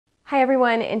Hi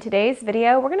everyone, in today's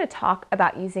video we're going to talk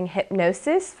about using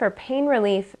hypnosis for pain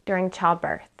relief during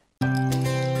childbirth.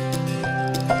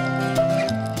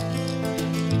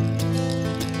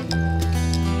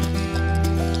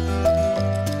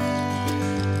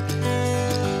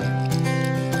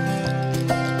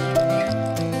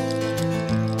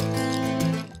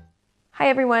 Hi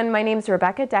everyone, my name is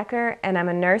Rebecca Decker and I'm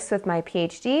a nurse with my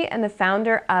PhD and the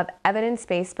founder of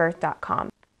evidencebasedbirth.com.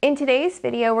 In today's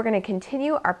video, we're going to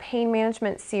continue our pain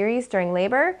management series during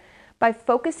labor by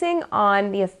focusing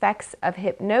on the effects of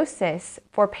hypnosis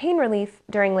for pain relief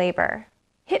during labor.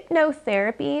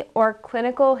 Hypnotherapy or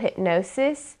clinical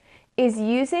hypnosis is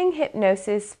using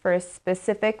hypnosis for a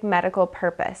specific medical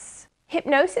purpose.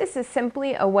 Hypnosis is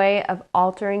simply a way of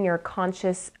altering your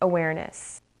conscious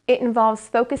awareness. It involves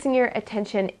focusing your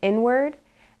attention inward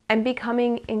and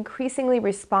becoming increasingly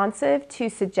responsive to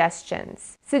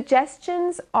suggestions.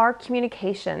 Suggestions are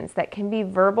communications that can be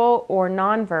verbal or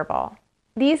nonverbal.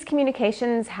 These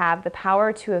communications have the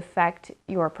power to affect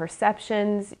your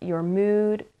perceptions, your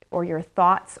mood, or your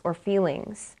thoughts or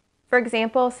feelings. For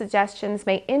example, suggestions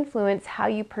may influence how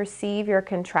you perceive your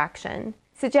contraction.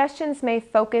 Suggestions may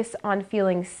focus on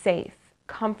feeling safe,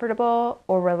 comfortable,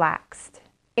 or relaxed,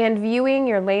 and viewing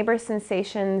your labor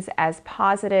sensations as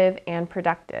positive and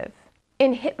productive.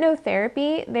 In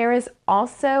hypnotherapy, there is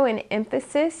also an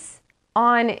emphasis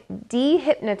on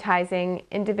dehypnotizing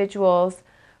individuals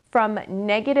from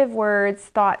negative words,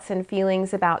 thoughts, and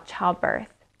feelings about childbirth.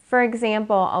 For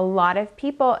example, a lot of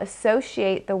people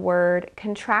associate the word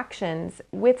contractions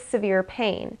with severe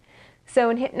pain. So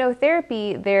in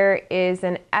hypnotherapy, there is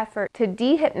an effort to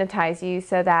dehypnotize you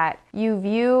so that you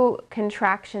view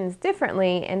contractions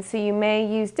differently, and so you may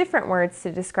use different words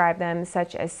to describe them,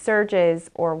 such as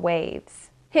surges or waves.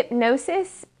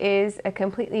 Hypnosis is a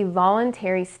completely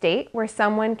voluntary state where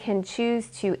someone can choose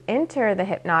to enter the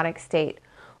hypnotic state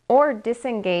or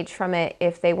disengage from it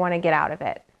if they want to get out of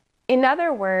it. In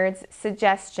other words,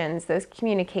 suggestions, those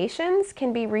communications,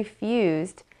 can be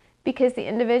refused because the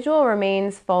individual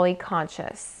remains fully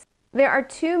conscious. There are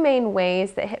two main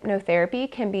ways that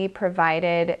hypnotherapy can be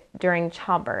provided during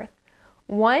childbirth.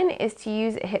 One is to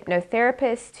use a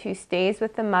hypnotherapist who stays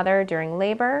with the mother during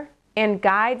labor and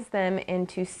guides them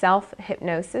into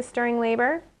self-hypnosis during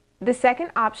labor. The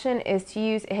second option is to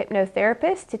use a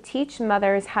hypnotherapist to teach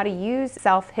mothers how to use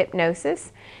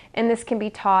self-hypnosis, and this can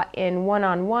be taught in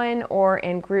one-on-one or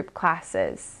in group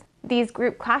classes. These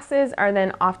group classes are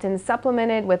then often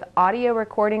supplemented with audio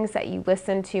recordings that you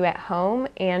listen to at home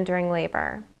and during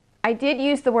labor. I did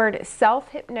use the word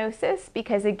self-hypnosis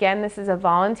because, again, this is a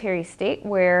voluntary state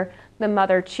where the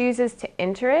mother chooses to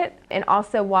enter it, and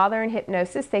also while they're in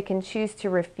hypnosis, they can choose to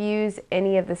refuse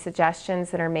any of the suggestions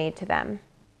that are made to them.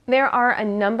 There are a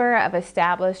number of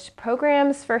established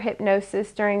programs for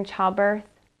hypnosis during childbirth.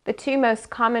 The two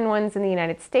most common ones in the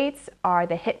United States are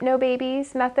the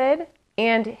Hypnobabies method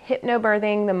and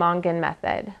Hypnobirthing the Mongan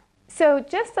method. So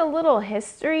just a little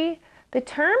history. The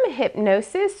term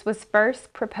hypnosis was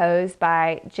first proposed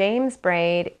by James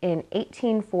Braid in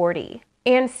 1840,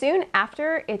 and soon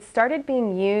after it started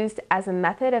being used as a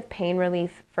method of pain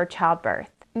relief for childbirth.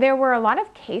 There were a lot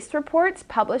of case reports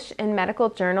published in medical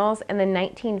journals in the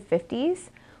 1950s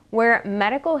where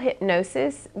medical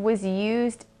hypnosis was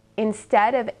used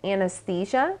instead of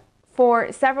anesthesia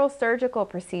for several surgical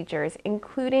procedures,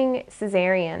 including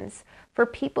cesareans, for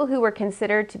people who were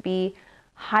considered to be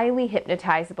highly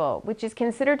hypnotizable, which is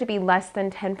considered to be less than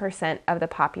 10% of the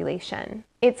population.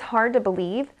 It's hard to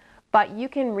believe, but you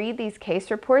can read these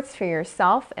case reports for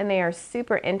yourself, and they are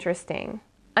super interesting.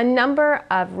 A number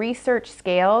of research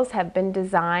scales have been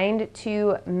designed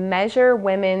to measure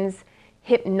women's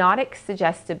hypnotic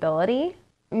suggestibility,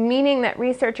 meaning that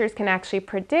researchers can actually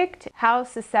predict how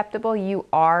susceptible you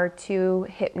are to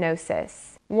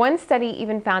hypnosis. One study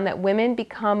even found that women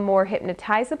become more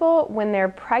hypnotizable when they're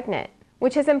pregnant,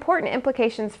 which has important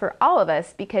implications for all of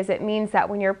us because it means that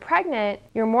when you're pregnant,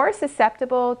 you're more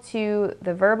susceptible to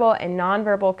the verbal and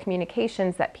nonverbal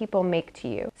communications that people make to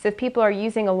you. So if people are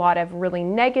using a lot of really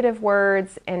negative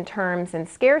words and terms and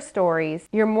scare stories,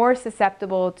 you're more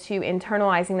susceptible to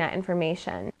internalizing that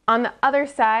information. On the other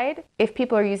side, if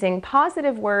people are using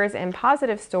positive words and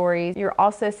positive stories, you're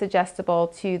also suggestible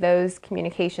to those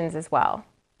communications as well.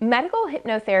 Medical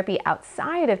hypnotherapy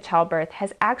outside of childbirth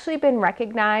has actually been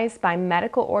recognized by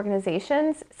medical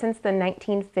organizations since the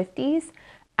 1950s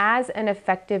as an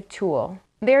effective tool.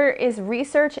 There is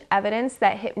research evidence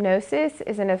that hypnosis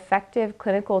is an effective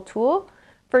clinical tool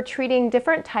for treating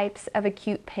different types of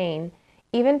acute pain,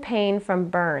 even pain from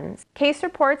burns. Case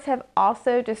reports have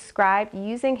also described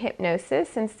using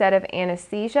hypnosis instead of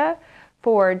anesthesia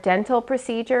for dental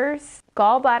procedures,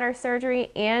 gallbladder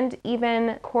surgery, and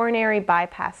even coronary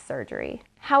bypass surgery.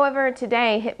 However,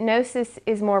 today, hypnosis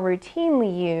is more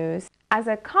routinely used as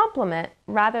a complement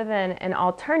rather than an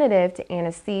alternative to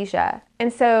anesthesia.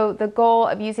 And so the goal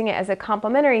of using it as a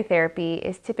complementary therapy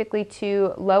is typically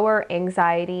to lower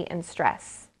anxiety and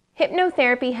stress.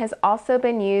 Hypnotherapy has also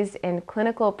been used in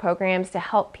clinical programs to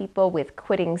help people with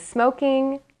quitting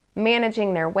smoking,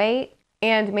 managing their weight,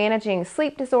 and managing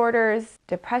sleep disorders,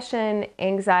 depression,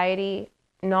 anxiety,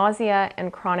 nausea,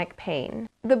 and chronic pain.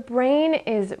 The brain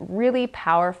is really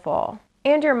powerful,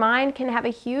 and your mind can have a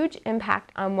huge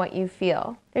impact on what you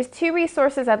feel. There's two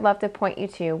resources I'd love to point you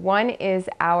to. One is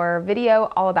our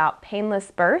video all about painless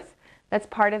birth. That's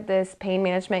part of this pain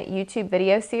management YouTube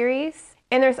video series.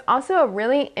 And there's also a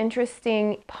really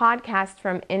interesting podcast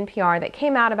from NPR that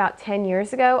came out about 10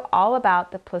 years ago all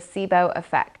about the placebo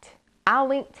effect. I'll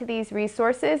link to these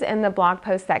resources in the blog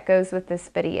post that goes with this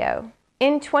video.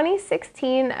 In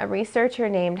 2016, a researcher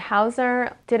named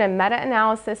Hauser did a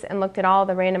meta-analysis and looked at all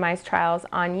the randomized trials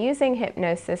on using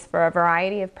hypnosis for a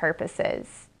variety of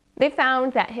purposes. They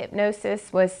found that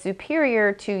hypnosis was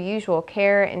superior to usual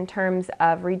care in terms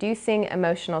of reducing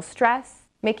emotional stress,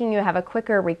 making you have a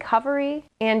quicker recovery,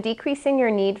 and decreasing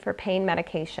your need for pain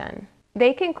medication.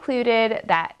 They concluded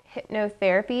that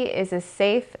hypnotherapy is a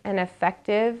safe and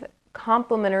effective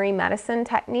complementary medicine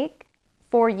technique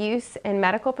for use in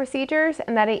medical procedures,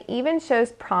 and that it even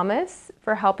shows promise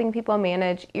for helping people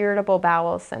manage irritable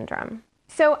bowel syndrome.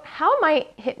 So how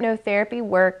might hypnotherapy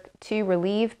work to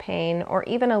relieve pain or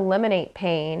even eliminate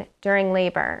pain during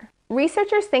labor?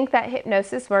 Researchers think that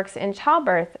hypnosis works in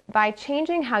childbirth by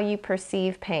changing how you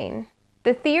perceive pain.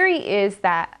 The theory is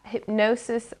that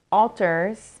hypnosis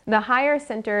alters the higher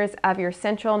centers of your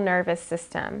central nervous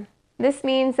system. This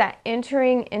means that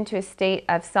entering into a state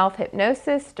of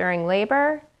self-hypnosis during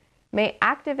labor may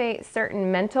activate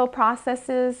certain mental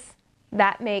processes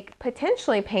that make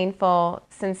potentially painful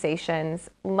sensations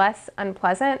less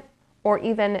unpleasant or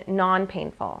even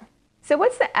non-painful. So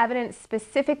what's the evidence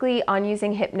specifically on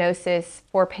using hypnosis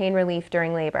for pain relief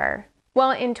during labor?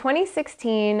 Well, in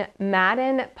 2016,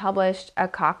 Madden published a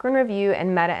Cochrane review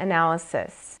and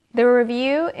meta-analysis. The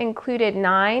review included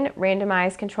 9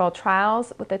 randomized controlled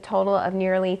trials with a total of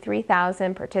nearly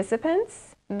 3,000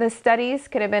 participants. The studies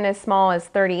could have been as small as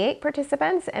 38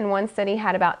 participants, and one study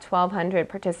had about 1,200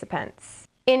 participants.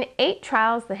 In 8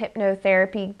 trials, the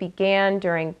hypnotherapy began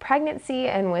during pregnancy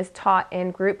and was taught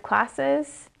in group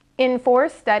classes. In 4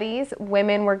 studies,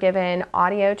 women were given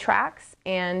audio tracks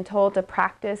and told to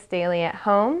practice daily at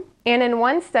home. And in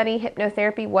 1 study,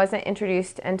 hypnotherapy wasn't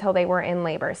introduced until they were in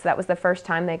labor, so that was the first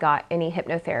time they got any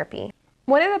hypnotherapy.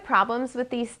 One of the problems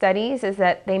with these studies is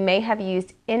that they may have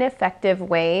used ineffective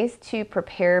ways to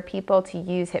prepare people to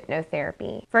use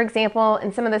hypnotherapy. For example,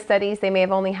 in some of the studies, they may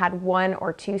have only had 1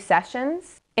 or 2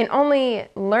 sessions. And only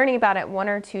learning about it 1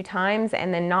 or 2 times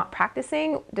and then not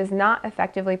practicing does not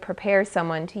effectively prepare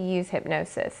someone to use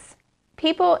hypnosis.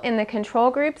 People in the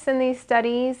control groups in these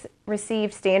studies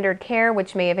received standard care,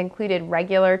 which may have included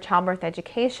regular childbirth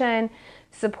education,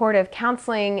 supportive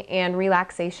counseling, and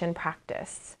relaxation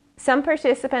practice. Some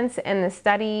participants in the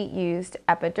study used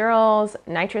epidurals,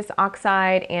 nitrous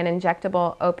oxide, and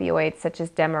injectable opioids such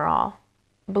as Demerol.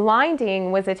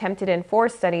 Blinding was attempted in 4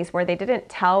 studies where they didn't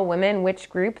tell women which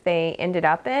group they ended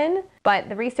up in, but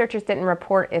the researchers didn't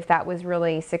report if that was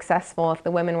really successful, if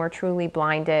the women were truly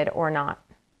blinded or not.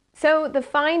 So the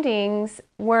findings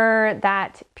were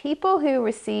that people who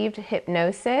received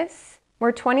hypnosis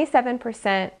were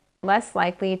 27% less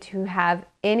likely to have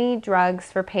any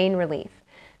drugs for pain relief.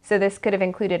 So this could have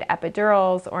included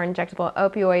epidurals or injectable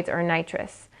opioids or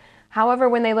nitrous. However,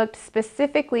 when they looked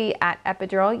specifically at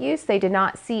epidural use, they did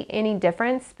not see any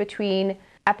difference between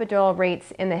epidural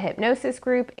rates in the hypnosis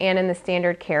group and in the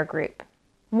standard care group.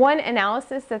 One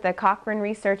analysis that the Cochrane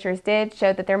researchers did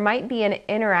showed that there might be an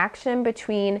interaction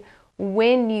between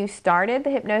when you started the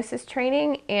hypnosis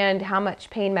training and how much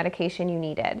pain medication you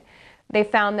needed. They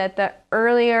found that the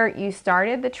earlier you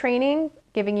started the training,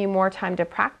 giving you more time to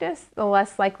practice, the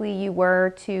less likely you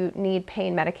were to need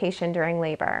pain medication during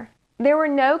labor. There were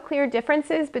no clear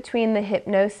differences between the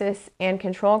hypnosis and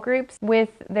control groups with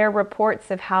their reports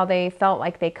of how they felt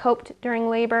like they coped during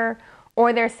labor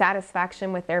or their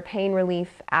satisfaction with their pain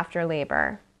relief after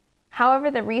labor.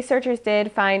 However, the researchers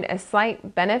did find a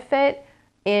slight benefit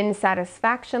in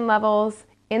satisfaction levels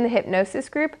in the hypnosis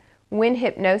group when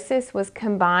hypnosis was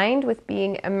combined with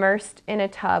being immersed in a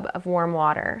tub of warm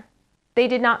water. They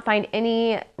did not find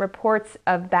any reports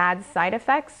of bad side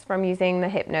effects from using the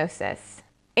hypnosis.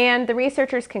 And the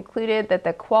researchers concluded that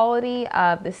the quality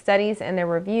of the studies in their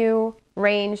review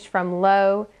ranged from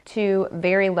low to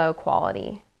very low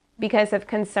quality because of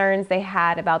concerns they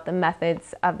had about the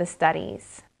methods of the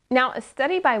studies. Now, a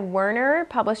study by Werner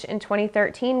published in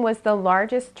 2013 was the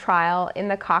largest trial in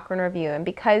the Cochrane Review, and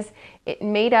because it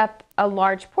made up a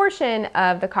large portion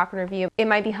of the Cochrane Review, it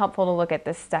might be helpful to look at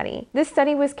this study. This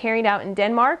study was carried out in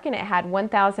Denmark, and it had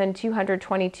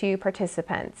 1,222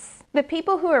 participants. The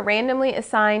people who were randomly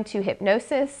assigned to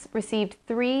hypnosis received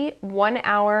 3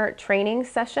 one-hour training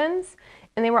sessions,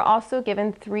 and they were also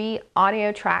given 3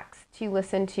 audio tracks to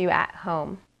listen to at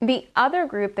home. The other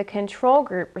group, the control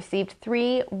group, received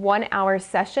 3 one-hour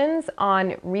sessions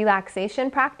on relaxation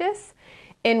practice,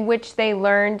 in which they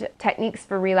learned techniques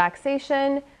for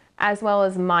relaxation as well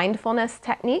as mindfulness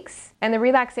techniques. And the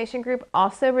relaxation group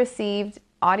also received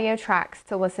audio tracks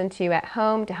to listen to at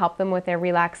home to help them with their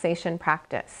relaxation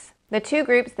practice. The 2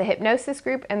 groups, the hypnosis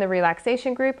group and the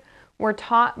relaxation group, were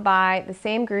taught by the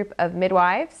same group of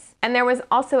midwives. And there was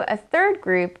also a 3rd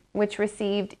group which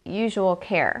received usual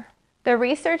care. The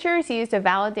researchers used a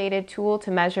validated tool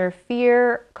to measure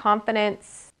fear,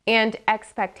 confidence, and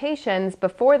expectations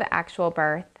before the actual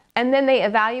birth. And then they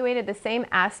evaluated the same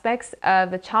aspects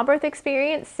of the childbirth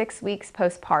experience 6 weeks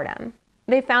postpartum.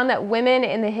 They found that women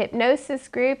in the hypnosis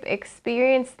group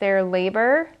experienced their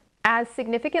labor as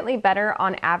significantly better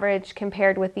on average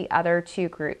compared with the other 2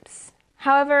 groups.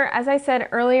 However, as I said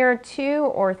earlier,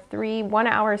 2 or 3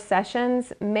 one-hour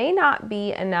sessions may not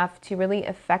be enough to really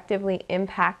effectively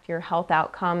impact your health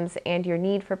outcomes and your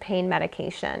need for pain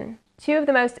medication. 2 of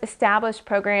the most established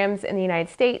programs in the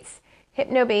United States,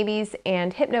 Hypnobabies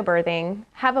and Hypnobirthing,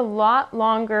 have a lot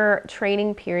longer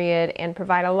training period and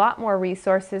provide a lot more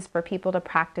resources for people to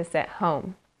practice at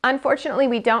home. Unfortunately,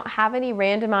 we don't have any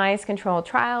randomized controlled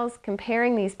trials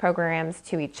comparing these programs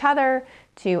to each other,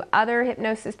 to other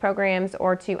hypnosis programs,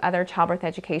 or to other childbirth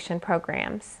education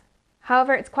programs.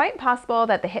 However, it's quite possible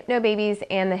that the Hypnobabies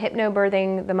and the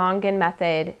Hypnobirthing, the Mongan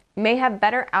method, may have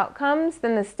better outcomes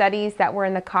than the studies that were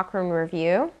in the Cochrane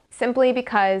Review, simply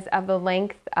because of the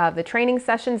length of the training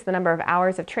sessions, the number of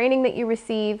hours of training that you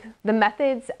receive, the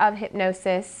methods of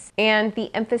hypnosis, and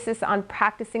the emphasis on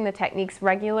practicing the techniques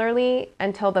regularly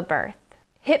until the birth.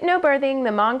 Hypnobirthing, the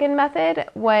Mongan method,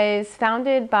 was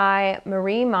founded by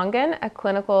Marie Mongan, a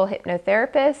clinical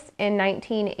hypnotherapist, in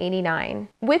 1989.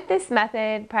 With this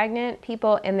method, pregnant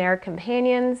people and their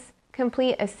companions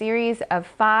complete a series of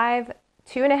 5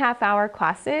 2.5-hour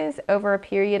classes over a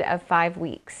period of 5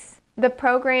 weeks. The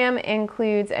program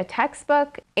includes a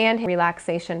textbook and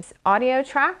relaxation audio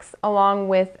tracks, along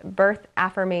with birth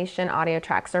affirmation audio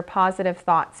tracks, or positive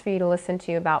thoughts for you to listen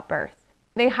to about birth.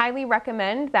 They highly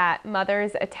recommend that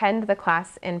mothers attend the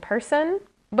class in person,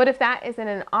 but if that isn't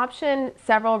an option,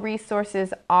 several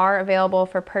resources are available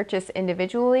for purchase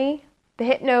individually. The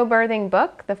Hypnobirthing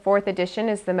book, the 4th edition,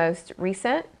 is the most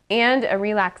recent, and a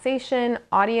relaxation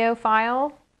audio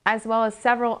file, as well as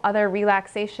several other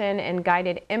relaxation and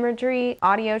guided imagery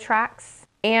audio tracks,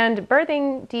 and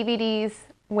birthing DVDs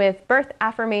with birth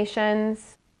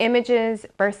affirmations, images,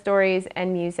 birth stories,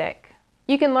 and music.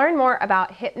 You can learn more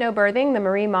about Hypnobirthing, the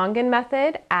Marie Mongan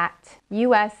method, at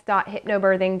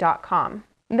us.hypnobirthing.com.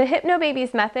 The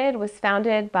Hypnobabies method was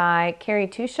founded by Carrie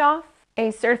Tushoff, a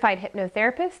certified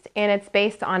hypnotherapist, and it's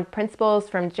based on principles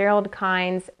from Gerald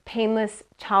Kine's Painless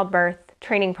Childbirth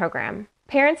training program.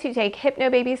 Parents who take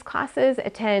Hypnobabies classes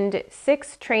attend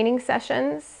 6 training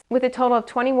sessions with a total of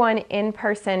 21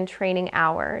 in-person training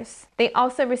hours. They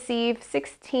also receive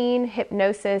 16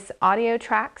 hypnosis audio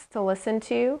tracks to listen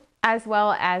to, as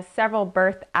well as several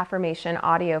birth affirmation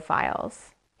audio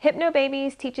files.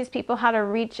 Hypnobabies teaches people how to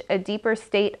reach a deeper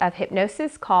state of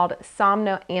hypnosis called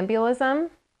somnambulism,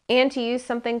 and to use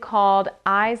something called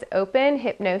eyes open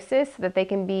hypnosis so that they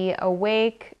can be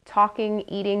awake, talking,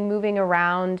 eating, moving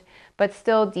around, but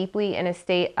still deeply in a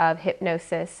state of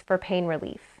hypnosis for pain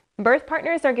relief. Birth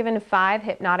partners are given 5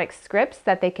 hypnotic scripts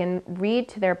that they can read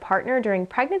to their partner during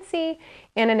pregnancy,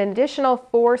 and an additional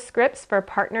 4 scripts for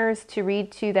partners to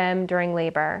read to them during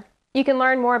labor. You can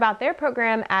learn more about their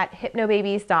program at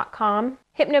hypnobabies.com.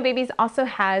 Hypnobabies also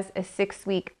has a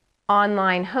 6-week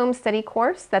online home study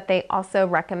course that they also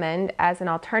recommend as an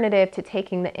alternative to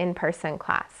taking the in-person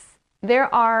class.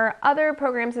 There are other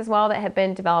programs as well that have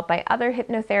been developed by other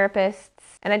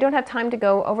hypnotherapists, and I don't have time to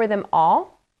go over them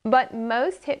all. But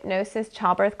most hypnosis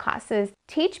childbirth classes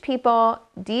teach people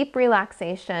deep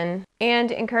relaxation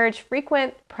and encourage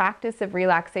frequent practice of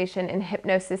relaxation and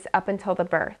hypnosis up until the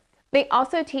birth. They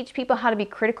also teach people how to be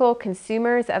critical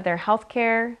consumers of their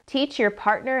healthcare, teach your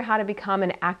partner how to become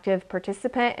an active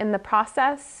participant in the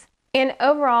process, and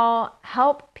overall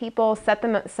help people set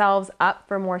themselves up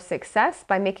for more success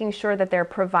by making sure that their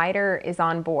provider is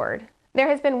on board. There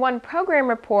has been one program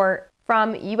report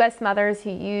from U.S. mothers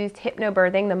who used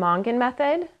hypnobirthing, the Mongan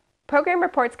method. Program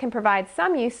reports can provide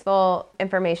some useful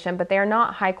information, but they are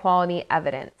not high-quality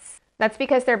evidence. That's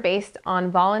because they're based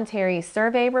on voluntary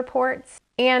survey reports,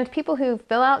 and people who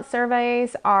fill out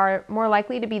surveys are more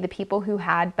likely to be the people who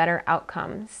had better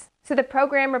outcomes. So the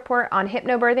program report on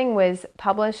hypnobirthing was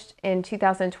published in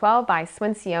 2012 by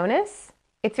Swinsionis.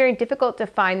 It's very difficult to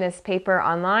find this paper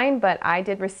online, but I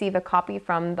did receive a copy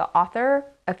from the author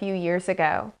a few years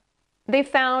ago. They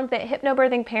found that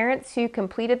hypnobirthing parents who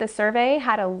completed the survey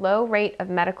had a low rate of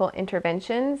medical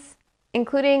interventions,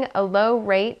 including a low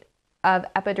rate of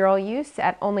epidural use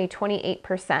at only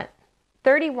 28%.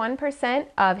 31%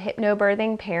 of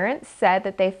hypnobirthing parents said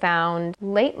that they found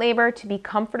late labor to be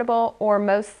comfortable or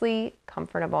mostly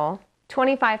comfortable.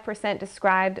 25%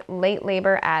 described late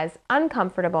labor as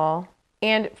uncomfortable,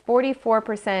 and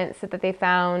 44% said that they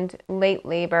found late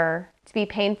labor to be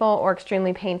painful or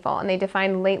extremely painful, and they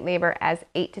defined late labor as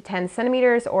 8 to 10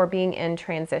 centimeters or being in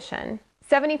transition.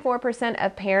 74%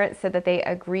 of parents said that they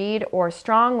agreed or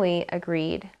strongly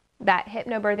agreed that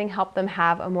hypnobirthing helped them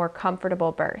have a more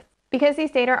comfortable birth. Because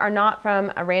these data are not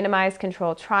from a randomized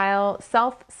controlled trial,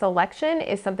 self-selection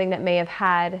is something that may have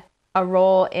had a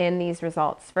role in these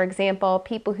results. For example,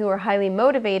 people who are highly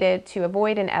motivated to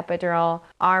avoid an epidural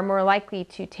are more likely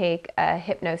to take a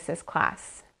hypnosis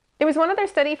class. There was one other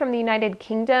study from the United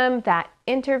Kingdom that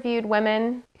interviewed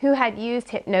women who had used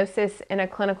hypnosis in a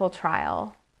clinical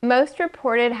trial. Most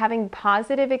reported having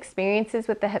positive experiences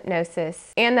with the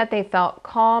hypnosis and that they felt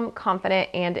calm, confident,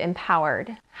 and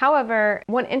empowered. However,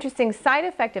 one interesting side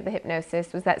effect of the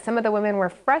hypnosis was that some of the women were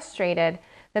frustrated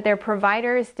that their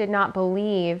providers did not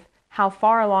believe how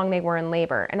far along they were in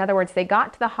labor. In other words, they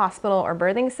got to the hospital or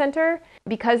birthing center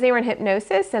because they were in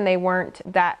hypnosis and they weren't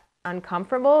that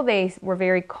uncomfortable. They were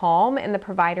very calm, and the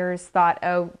providers thought,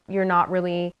 oh, you're not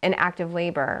really in active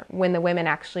labor, when the women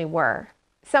actually were.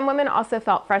 Some women also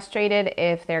felt frustrated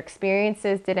if their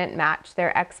experiences didn't match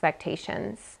their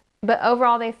expectations. But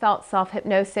overall, they felt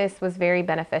self-hypnosis was very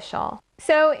beneficial.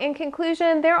 So in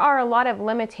conclusion, there are a lot of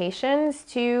limitations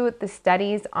to the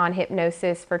studies on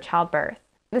hypnosis for childbirth.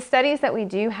 The studies that we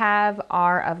do have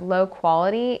are of low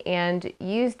quality and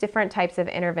use different types of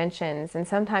interventions, and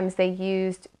sometimes they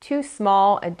used too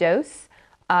small a dose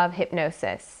of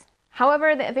hypnosis.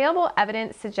 However, the available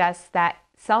evidence suggests that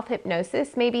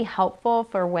self-hypnosis may be helpful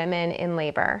for women in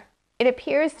labor. It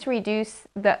appears to reduce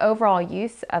the overall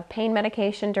use of pain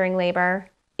medication during labor.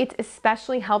 It's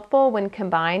especially helpful when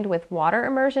combined with water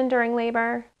immersion during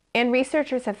labor, and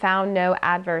researchers have found no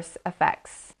adverse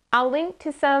effects. I'll link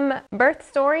to some birth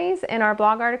stories in our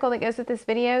blog article that goes with this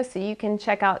video, so you can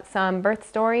check out some birth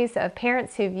stories of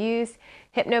parents who've used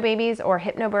hypnobabies or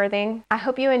hypnobirthing. I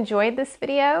hope you enjoyed this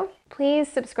video. Please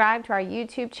subscribe to our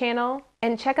YouTube channel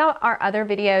and check out our other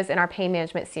videos in our pain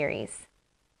management series.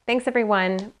 Thanks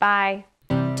everyone. Bye.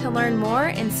 To learn more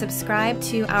and subscribe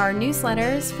to our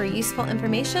newsletters for useful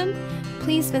information,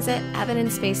 please visit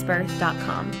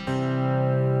evidencebasebirth.com.